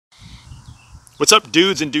What's up,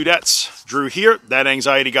 dudes and dudettes? Drew here,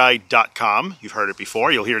 thatanxietyguy.com. You've heard it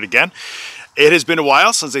before, you'll hear it again. It has been a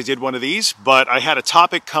while since I did one of these, but I had a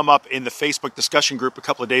topic come up in the Facebook discussion group a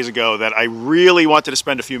couple of days ago that I really wanted to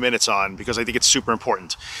spend a few minutes on because I think it's super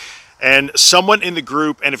important. And someone in the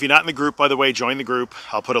group, and if you're not in the group, by the way, join the group.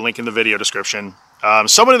 I'll put a link in the video description.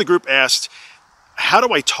 Someone in the group asked, how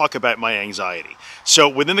do I talk about my anxiety? So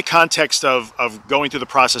within the context of going through the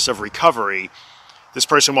process of recovery, this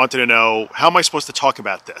person wanted to know, how am I supposed to talk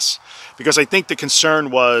about this? Because I think the concern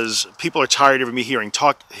was people are tired of me hearing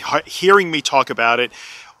me talk about it,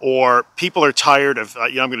 or people are tired of,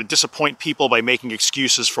 I'm going to disappoint people by making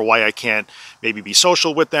excuses for why I can't maybe be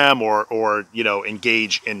social with them or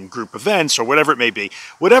engage in group events or whatever it may be.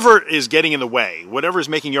 Whatever is getting in the way, whatever is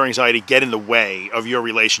making your anxiety get in the way of your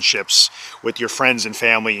relationships with your friends and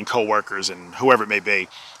family and coworkers and whoever it may be,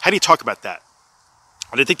 how do you talk about that?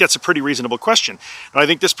 And I think that's a pretty reasonable question. And I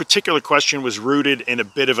think this particular question was rooted in a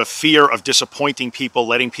bit of a fear of disappointing people,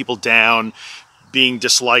 letting people down, being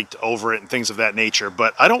disliked over it and things of that nature.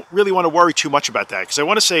 But I don't really want to worry too much about that because I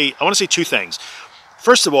want to say two things.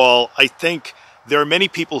 First of all, I think there are many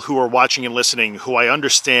people who are watching and listening who I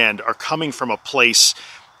understand are coming from a place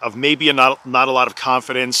of maybe not a lot of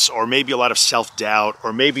confidence, or maybe a lot of self-doubt,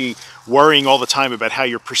 or maybe worrying all the time about how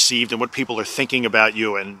you're perceived and what people are thinking about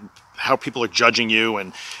you and how people are judging you,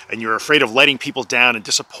 and you're afraid of letting people down and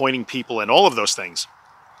disappointing people and all of those things.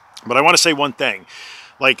 But I want to say one thing.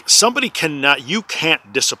 Like, you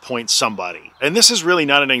can't disappoint somebody. And this is really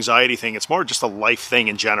not an anxiety thing. It's more just a life thing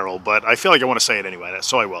in general, but I feel like I want to say it anyway,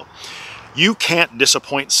 so I will. You can't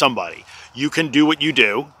disappoint somebody. You can do what you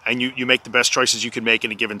do, and you make the best choices you can make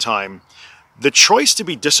in a given time. The choice to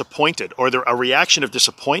be disappointed, or a reaction of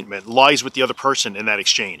disappointment, lies with the other person in that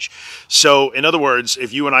exchange. So, in other words,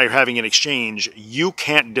 if you and I are having an exchange, you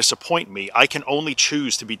can't disappoint me. I can only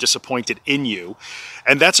choose to be disappointed in you.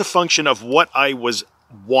 And that's a function of what I was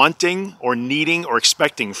wanting or needing or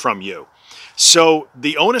expecting from you. So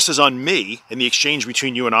the onus is on me in the exchange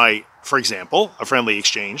between you and I, for example, a friendly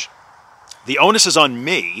exchange. The onus is on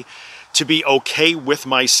me to be okay with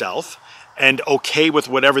myself and okay with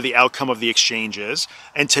whatever the outcome of the exchange is,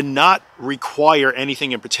 and to not require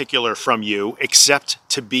anything in particular from you except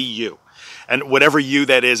to be you, and whatever you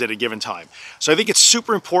that is at a given time. So I think it's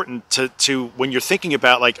super important to when you're thinking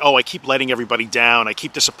about, like, oh, I keep letting everybody down, I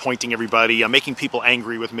keep disappointing everybody, I'm making people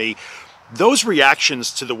angry with me. Those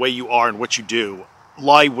reactions to the way you are and what you do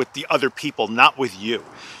lie with the other people, not with you.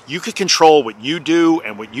 You can control what you do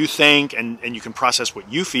and what you think, and you can process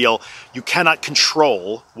what you feel. You cannot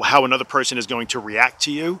control how another person is going to react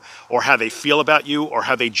to you, or how they feel about you, or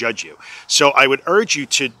how they judge you. So I would urge you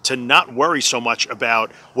to not worry so much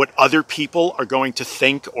about what other people are going to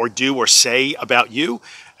think or do or say about you,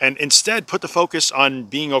 and instead put the focus on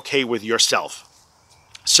being okay with yourself.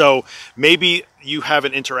 So maybe you have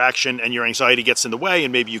an interaction and your anxiety gets in the way,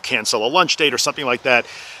 and maybe you cancel a lunch date or something like that.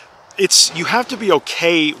 You have to be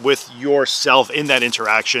okay with yourself in that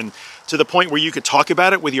interaction, to the point where you could talk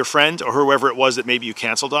about it with your friend or whoever it was that maybe you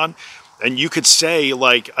canceled on. And you could say,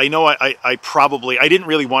 like, I know I didn't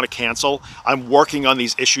really want to cancel. I'm working on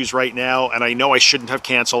these issues right now, and I know I shouldn't have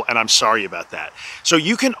canceled, and I'm sorry about that. So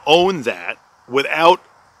you can own that without,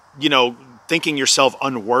 thinking yourself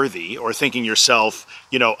unworthy, or thinking yourself,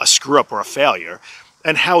 a screw up or a failure.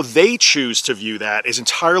 And how they choose to view that is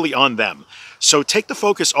entirely on them. So take the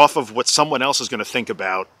focus off of what someone else is going to think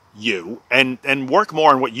about you, and work more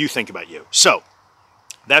on what you think about you. So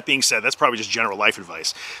that being said, that's probably just general life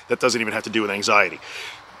advice. That doesn't even have to do with anxiety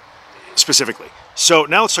specifically. So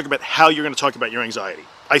now let's talk about how you're going to talk about your anxiety.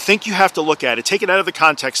 I think you have to look at it, take it out of the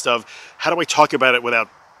context of, how do I talk about it without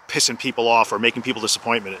pissing people off or making people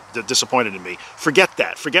disappointed in me? Forget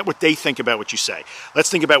that. Forget what they think about what you say. Let's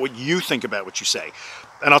think about what you think about what you say.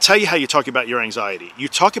 And I'll tell you how you talk about your anxiety. You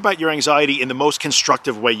talk about your anxiety in the most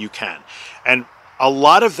constructive way you can. And a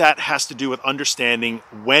lot of that has to do with understanding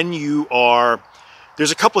when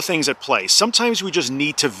there's a couple of things at play. Sometimes we just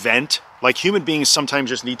need to vent. Like, human beings sometimes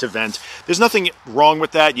just need to vent. There's nothing wrong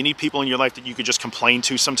with that. You need people in your life that you could just complain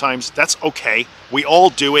to sometimes. That's okay. We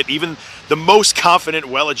all do it. Even the most confident,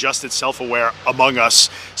 well-adjusted, self-aware among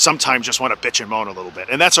us sometimes just want to bitch and moan a little bit.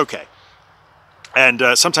 And that's okay. And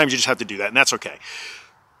sometimes you just have to do that, and that's okay.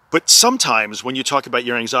 But sometimes when you talk about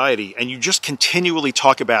your anxiety and you just continually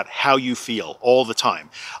talk about how you feel all the time,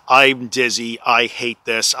 I'm dizzy, I hate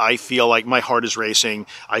this, I feel like my heart is racing,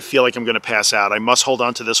 I feel like I'm going to pass out, I must hold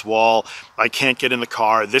on to this wall, I can't get in the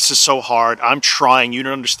car, this is so hard, I'm trying, you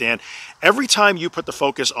don't understand. Every time you put the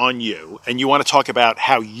focus on you and you want to talk about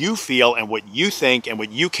how you feel and what you think and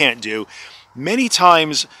what you can't do, many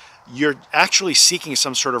times you're actually seeking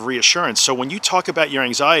some sort of reassurance. So when you talk about your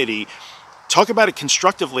anxiety, talk about it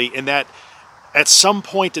constructively, in that at some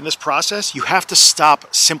point in this process, you have to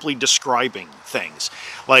stop simply describing things.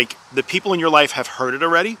 Like, the people in your life have heard it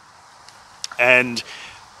already, and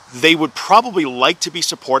they would probably like to be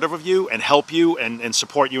supportive of you and help you and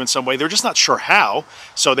support you in some way. They're just not sure how,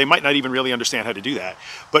 so they might not even really understand how to do that.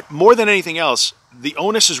 But more than anything else, the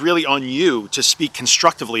onus is really on you to speak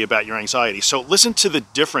constructively about your anxiety. So listen to the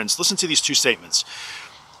difference. Listen to these two statements.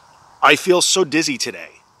 I feel so dizzy today.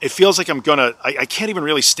 It feels like I can't even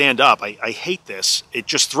really stand up. I hate this. It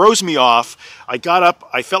just throws me off. I got up.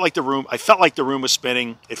 I felt like the room was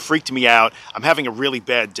spinning. It freaked me out. I'm having a really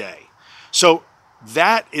bad day. So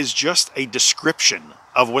that is just a description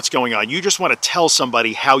of what's going on. You just want to tell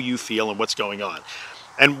somebody how you feel and what's going on.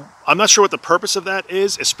 And I'm not sure what the purpose of that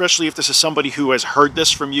is, especially if this is somebody who has heard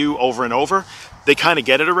this from you over and over. They kind of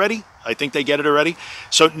get it already. I think they get it already.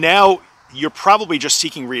 So now you're probably just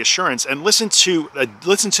seeking reassurance, and listen to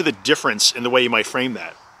the difference in the way you might frame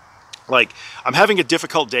that. Like, I'm having a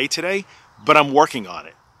difficult day today, but I'm working on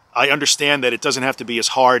it. I understand that it doesn't have to be as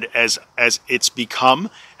hard as it's become,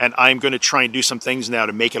 and I'm going to try and do some things now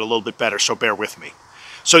to make it a little bit better, so bear with me.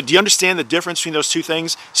 So do you understand the difference between those two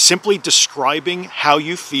things? Simply describing how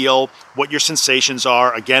you feel, what your sensations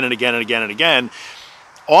are, again and again and again and again.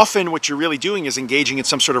 Often what you're really doing is engaging in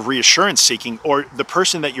some sort of reassurance seeking, or the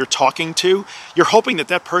person that you're talking to, you're hoping that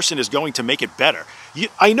that person is going to make it better.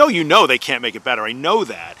 I know they can't make it better. I know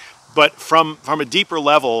that. But from a deeper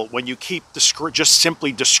level, when you keep just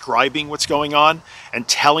simply describing what's going on and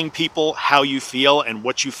telling people how you feel and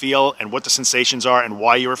what the sensations are and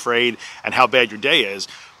why you're afraid and how bad your day is,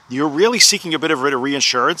 you're really seeking a bit of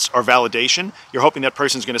reassurance or validation. You're hoping that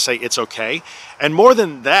person's going to say it's okay. And more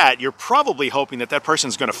than that, you're probably hoping that that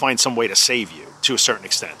person's going to find some way to save you to a certain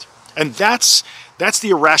extent. And that's the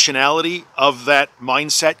irrationality of that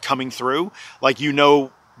mindset coming through. Like,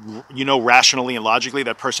 rationally and logically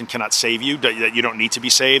that person cannot save you, that you don't need to be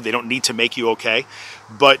saved, they don't need to make you okay,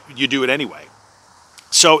 but you do it anyway.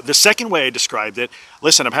 So the second way I described it,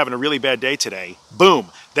 listen, I'm having a really bad day today. Boom.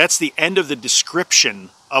 That's the end of the description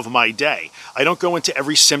of my day. I don't go into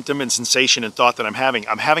every symptom and sensation and thought that I'm having.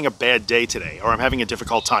 I'm having a bad day today, or I'm having a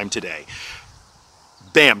difficult time today.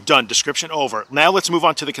 Bam, done. Description over. Now let's move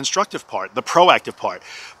on to the constructive part, the proactive part.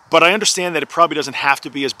 But I understand that it probably doesn't have to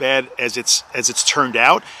be as bad as it's turned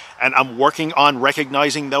out. And I'm working on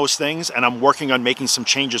recognizing those things, and I'm working on making some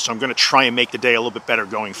changes. So I'm going to try and make the day a little bit better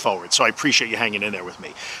going forward. So I appreciate you hanging in there with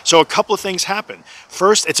me. So a couple of things happen.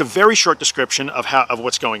 First, it's a very short description of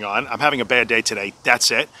what's going on. I'm having a bad day today.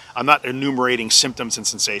 That's it. I'm not enumerating symptoms and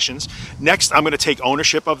sensations. Next, I'm going to take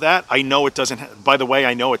ownership of that. I know it doesn't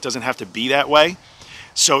have to be that way.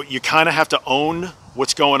 So you kind of have to own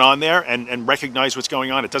what's going on there and recognize what's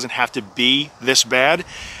going on. It doesn't have to be this bad.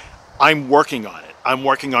 I'm working on it. I'm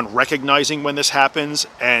working on recognizing when this happens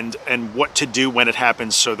and what to do when it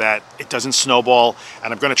happens so that it doesn't snowball,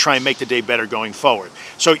 and I'm going to try and make the day better going forward.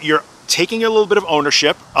 So you're taking a little bit of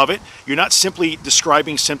ownership of it. You're not simply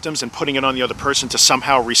describing symptoms and putting it on the other person to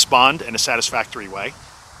somehow respond in a satisfactory way,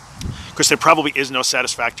 because there probably is no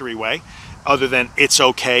satisfactory way other than it's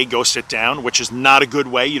okay, go sit down, which is not a good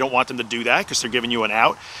way. You don't want them to do that because they're giving you an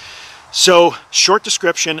out. So short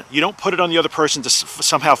description, you don't put it on the other person to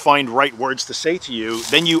somehow find right words to say to you.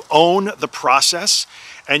 Then you own the process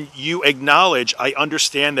and you acknowledge, I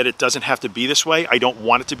understand that it doesn't have to be this way. I don't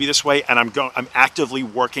want it to be this way, and I'm actively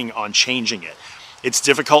working on changing it. It's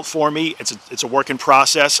difficult for me. It's a work in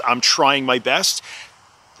process. I'm trying my best.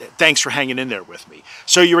 Thanks for hanging in there with me.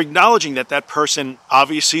 So you're acknowledging that that person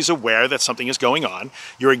obviously is aware that something is going on.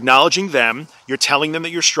 You're acknowledging them. You're telling them that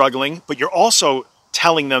you're struggling, but you're also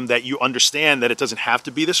telling them that you understand that it doesn't have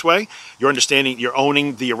to be this way. You're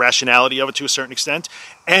owning the irrationality of it to a certain extent,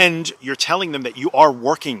 and you're telling them that you are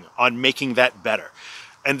working on making that better.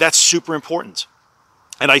 And that's super important.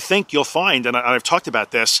 And I think you'll find, and I've talked about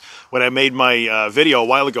this when I made my video a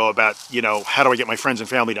while ago about, how do I get my friends and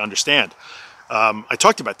family to understand? I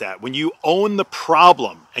talked about that. When you own the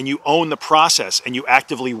problem and you own the process and you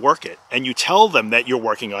actively work it and you tell them that you're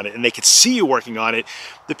working on it and they can see you working on it,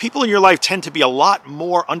 the people in your life tend to be a lot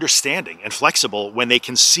more understanding and flexible when they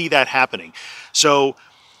can see that happening. So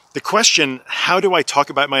the question, how do I talk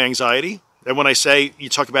about my anxiety? And when I say you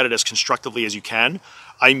talk about it as constructively as you can,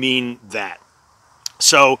 I mean that.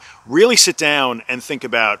 So really sit down and think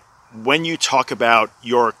about when you talk about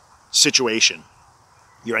your situation,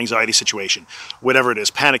 your anxiety situation, whatever it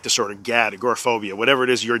is, panic disorder, GAD, agoraphobia, whatever it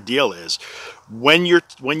is your deal is, when you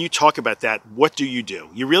talk about that, what do?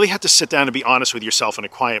 You really have to sit down and be honest with yourself in a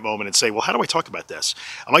quiet moment and say, well, how do I talk about this?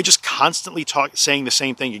 Am I just constantly saying the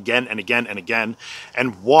same thing again and again and again?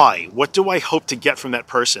 And why? What do I hope to get from that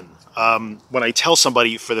person? When I tell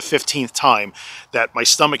somebody for the 15th time that my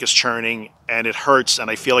stomach is churning and it hurts and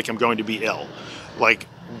I feel like I'm going to be ill, like,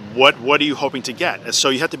 what are you hoping to get? And so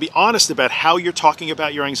you have to be honest about how you're talking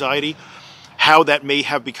about your anxiety, how that may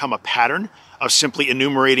have become a pattern of simply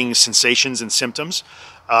enumerating sensations and symptoms,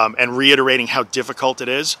 and reiterating how difficult it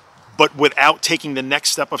is, but without taking the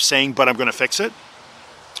next step of saying, but I'm going to fix it.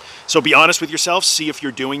 So be honest with yourself, see if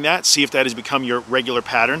you're doing that, see if that has become your regular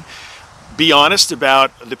pattern. Be honest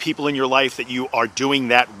about the people in your life that you are doing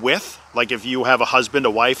that with. Like if you have a husband,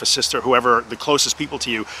 a wife, a sister, whoever, the closest people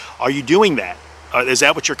to you, are you doing that? Is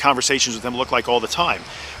that what your conversations with them look like all the time?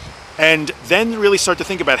 And then really start to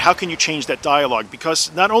think about how can you change that dialogue?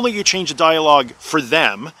 Because not only you change the dialogue for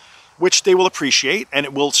them, which they will appreciate, and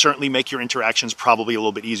it will certainly make your interactions probably a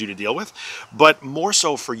little bit easier to deal with, but more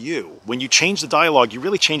so for you. When you change the dialogue, you're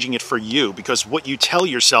really changing it for you, because what you tell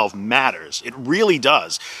yourself matters. It really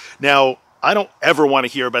does. Now, I don't ever want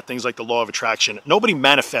to hear about things like the law of attraction. Nobody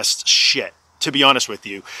manifests shit, to be honest with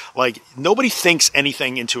you. Like, nobody thinks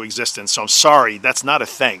anything into existence, so I'm sorry, that's not a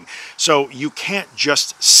thing. So you can't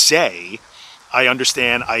just say, I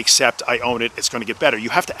understand, I accept, I own it, it's going to get better. You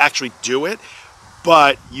have to actually do it,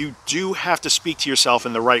 but you do have to speak to yourself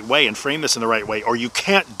in the right way and frame this in the right way, or you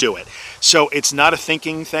can't do it. So it's not a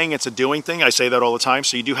thinking thing, it's a doing thing. I say that all the time.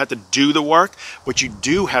 So you do have to do the work, but you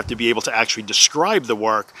do have to be able to actually describe the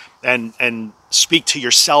work and speak to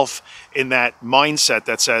yourself in that mindset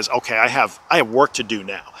that says, okay, I have work to do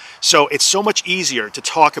now. So it's so much easier to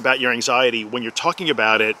talk about your anxiety when you're talking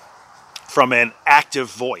about it from an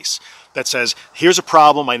active voice that says, here's a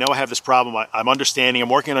problem, I know I have this problem, I'm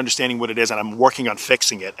working on understanding what it is, and I'm working on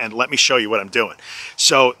fixing it, and let me show you what I'm doing.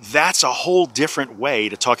 So that's a whole different way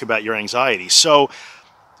to talk about your anxiety. So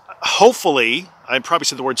hopefully, I probably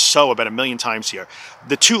said the word so about 1,000,000 times here.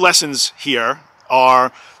 The two lessons here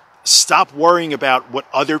are, stop worrying about what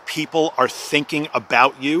other people are thinking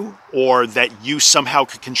about you, or that you somehow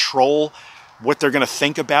could control what they're going to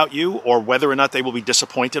think about you, or whether or not they will be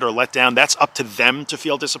disappointed or let down. That's up to them to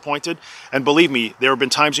feel disappointed. And believe me, there have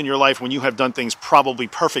been times in your life when you have done things probably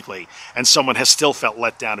perfectly and someone has still felt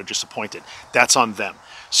let down or disappointed. That's on them.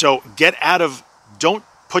 So don't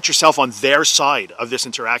put yourself on their side of this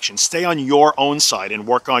interaction. Stay on your own side and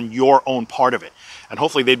work on your own part of it. And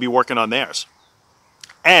hopefully they'd be working on theirs.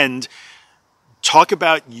 And talk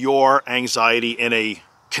about your anxiety in a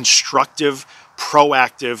constructive,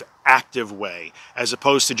 proactive, active way, as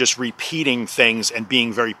opposed to just repeating things and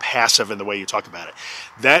being very passive in the way you talk about it.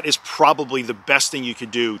 That is probably the best thing you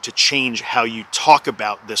could do to change how you talk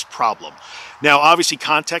about this problem. Now, obviously,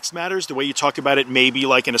 context matters. The way you talk about it, maybe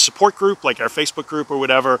like in a support group, like our Facebook group or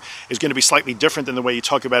whatever, is going to be slightly different than the way you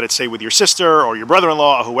talk about it, say, with your sister or your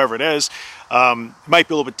brother-in-law or whoever it is. Might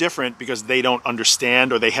be a little bit different because they don't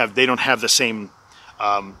understand, or they don't have the same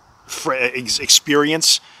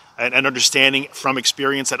experience and understanding from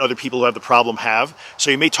experience that other people who have the problem have.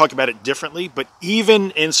 So you may talk about it differently, but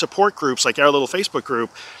even in support groups like our little Facebook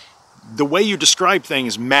group, the way you describe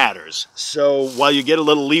things matters. So while you get a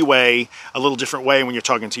little leeway, a little different way when you're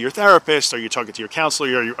talking to your therapist, or you're talking to your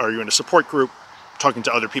counselor, or you're in a support group, talking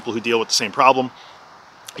to other people who deal with the same problem,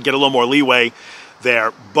 you get a little more leeway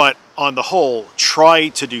there. But on the whole, try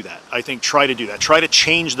to do that. I think try to do that. Try to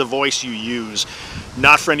change the voice you use,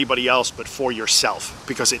 not for anybody else, but for yourself,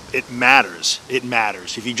 because it matters. It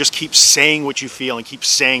matters. If you just keep saying what you feel and keep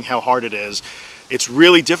saying how hard it is, it's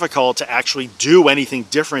really difficult to actually do anything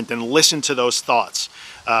different than listen to those thoughts.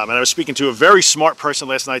 And I was speaking to a very smart person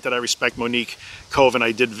last night that I respect, Monique Coven.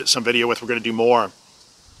 I did some video with. We're going to do more.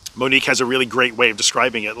 Monique has a really great way of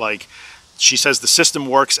describing it. Like, she says the system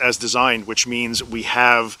works as designed, which means we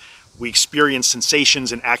experience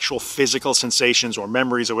sensations and actual physical sensations or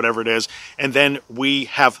memories or whatever it is, and then we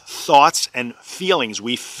have thoughts and feelings.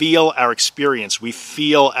 We feel our experience. We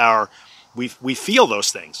feel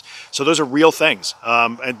those things. So those are real things.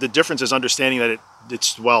 And the difference is understanding that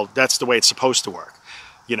that's the way it's supposed to work.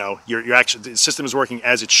 You know, the system is working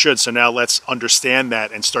as it should. So now let's understand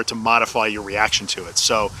that and start to modify your reaction to it.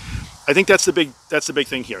 So I think that's the big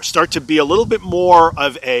thing here. Start to be a little bit more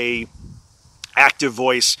of a active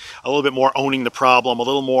voice, a little bit more owning the problem, a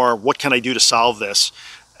little more, what can I do to solve this?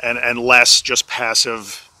 And less just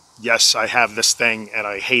passive, yes, I have this thing and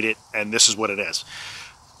I hate it and this is what it is.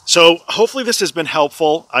 So hopefully this has been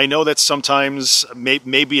helpful. I know that sometimes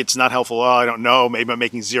maybe it's not helpful. Well, I don't know. Maybe I'm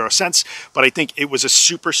making zero sense. But I think it was a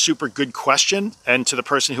super, super good question. And to the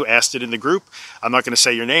person who asked it in the group, I'm not going to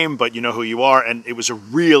say your name, but you know who you are. And it was a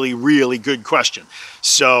really, really good question.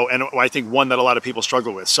 So, and I think one that a lot of people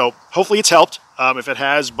struggle with. So hopefully it's helped. If it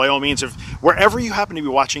has, by all means, if wherever you happen to be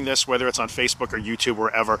watching this, whether it's on Facebook or YouTube,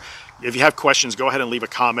 wherever, if you have questions, go ahead and leave a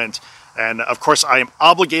comment. And of course, I am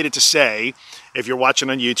obligated to say, if you're watching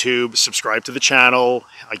on YouTube, subscribe to the channel.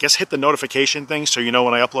 I guess hit the notification thing so you know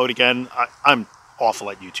when I upload again. I'm awful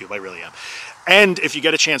at YouTube, I really am. And if you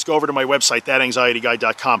get a chance, go over to my website,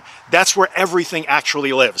 thatanxietyguy.com. That's where everything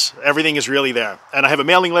actually lives. Everything is really there. And I have a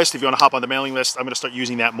mailing list. If you want to hop on the mailing list, I'm going to start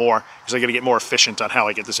using that more because I'm going to get more efficient on how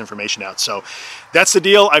I get this information out. So that's the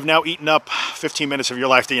deal. I've now eaten up 15 minutes of your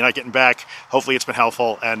life that you're not getting back. Hopefully it's been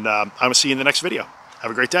helpful. And I'm going to see you in the next video.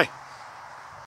 Have a great day.